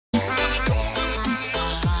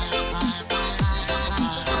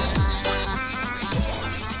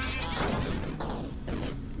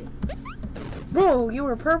No, you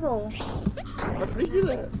were purple. How did you do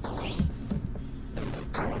that?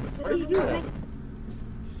 How did you do that?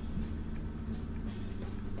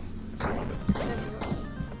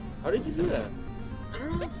 How did you do that? I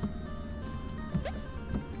don't know.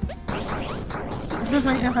 Oh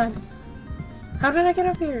my god. How did I get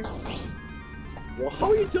up here? Well,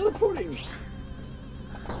 how are you teleporting?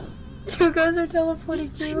 You guys are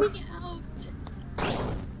teleporting too. Timing out.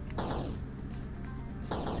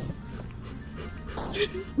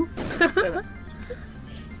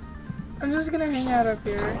 I'm just gonna hang out up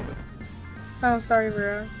here. Oh, sorry,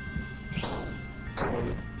 bro.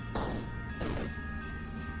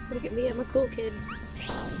 Look at me, I'm a cool kid.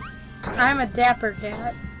 I'm a dapper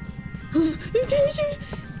cat.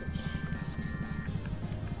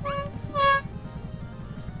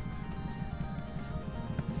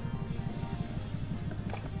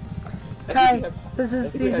 Kai, this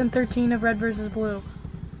is season 13 of Red vs. Blue.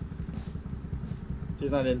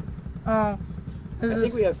 She's not in. Oh. I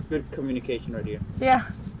think we have good communication right here. Yeah.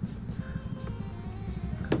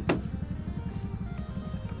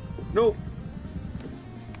 No!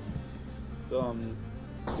 So,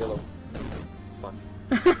 yellow. Fuck.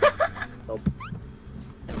 Nope.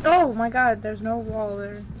 Oh my god, there's no wall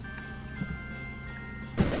there.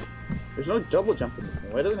 There's no double jump in this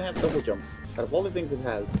game. Why doesn't it have double jump? Out of all the things it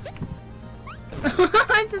has.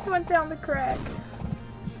 I just went down the crack.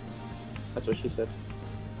 That's what she said.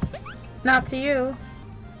 Not to you.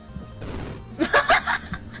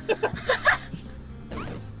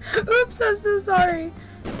 Oops, I'm so sorry.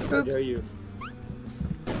 How Oops. dare you?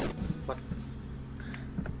 Fuck.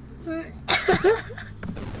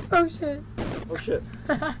 Oh shit. Oh shit.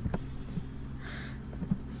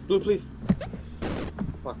 Blue, please.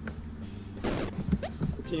 Fuck.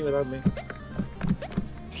 Continue without me.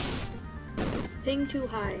 Ping too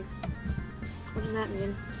high. What does that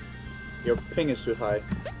mean? Your ping is too high.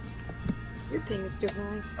 Your ping is too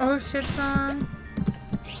high. Oh shit, son.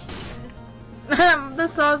 The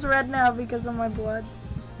saw's red now because of my blood.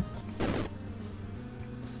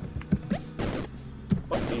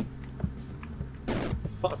 Fuck me.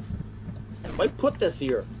 Fuck. Why put this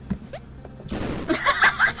here?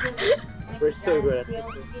 We're so good at this.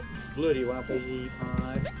 Blue, do you wanna play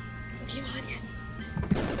Gmod? Gmod, yes.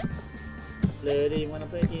 Blue, do you wanna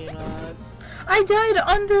play Gmod? I died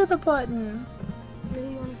under the button.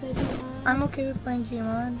 Really, you wanna play Gmod? I'm okay with playing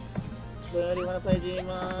Gmod. Blue, do you wanna play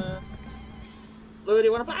Gmod? Blue, do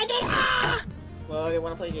you wanna play Gmod? Blue, do you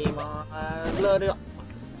wanna play Gmod?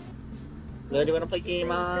 Blue, do you wanna play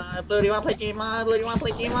Gmod? Blue, do you wanna play Gmod? Blue, do you wanna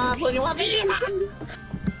play Gmod? Blue, do you wanna play Gmod?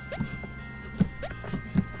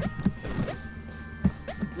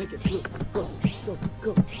 Make it, Blue. Go, go,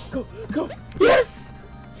 go, go, go. Yes!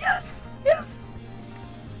 Yes! Yes!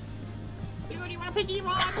 Blue, do you wanna play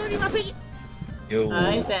Gmod? Blue, do you wanna play Gmod? Yo.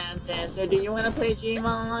 Hi, Santa. So, do you wanna play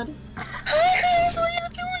Gmod? Hey, what are you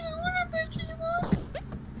doing? You wanna play Gmod?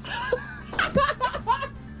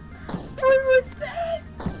 What was that?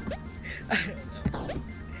 I don't know.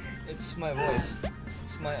 It's my voice.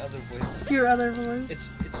 It's my other voice. Your other voice.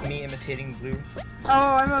 It's me imitating Blue.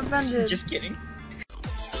 Oh, I'm offended. Just kidding.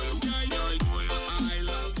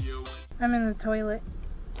 I'm in the toilet.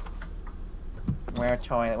 Where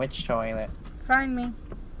toilet? Which toilet? Find me.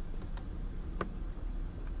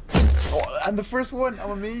 Oh, I'm the first one.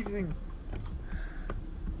 I'm amazing.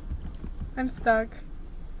 I'm stuck.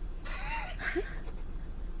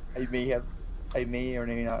 I may or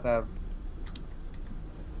may not have.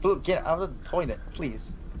 Blue, get out of the toilet,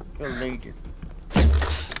 please. You're lady.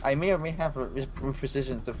 I may or may have a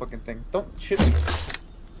precision to fucking thing. Don't shoot me.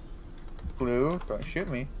 Blue, don't shoot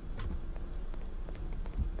me.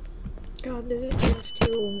 God, this is much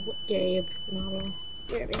too Gabe novel.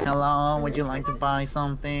 Hello, would you like to buy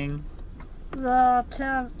something? Can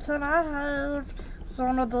I have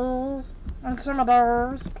some of those and some of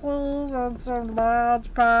those, please, and some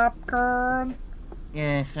large popcorn?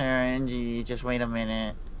 Yes, sir, Angie. Just wait a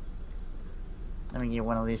minute. Let me get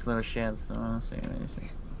one of these little shits. Let's see.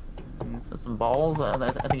 Is that some balls? I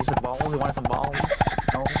think you said balls. You wanted some balls?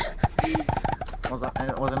 No? Was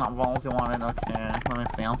it not balls you wanted? Okay, let me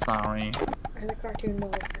see. I'm sorry. And the cartoon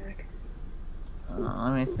balls back.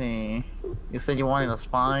 Let me see. You said you wanted a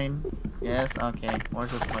spine? Yes? Okay.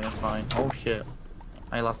 Where's the fucking spine? Oh shit.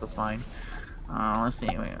 I lost the spine. Let's see.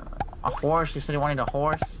 Wait. A horse? You said you wanted a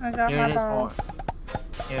horse? I got Here my it is, ball. horse.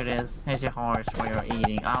 Here it is. Here's your horse where you're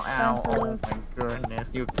eating. Ow, ow. Oh my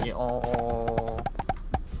goodness. You get. Oh.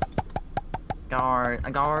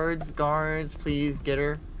 Guards, please get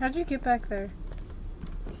her. How'd you get back there?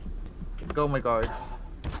 Go, my guards.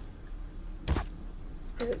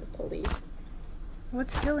 Is it the police?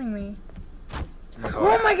 What's killing me?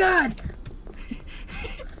 Oh my god!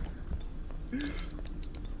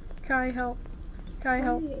 Kai, help. Kai,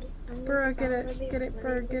 help. Burrow, get it. Get it,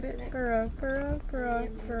 Burrow, get it. Burrow.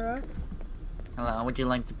 Hello, would you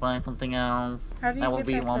like to buy something else? How do you That will get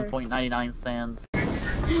be that 1.99 cents.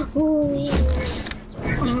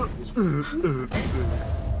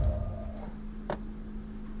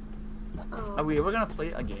 Are we ever gonna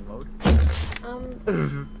play a game mode?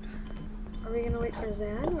 Are we gonna wait for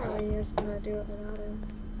Zan, or are we just gonna do it without him?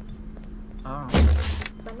 Oh.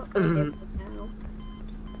 Cause I'm not gonna get it now.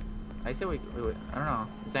 I say we I don't know.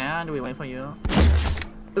 Zan, do we wait for you?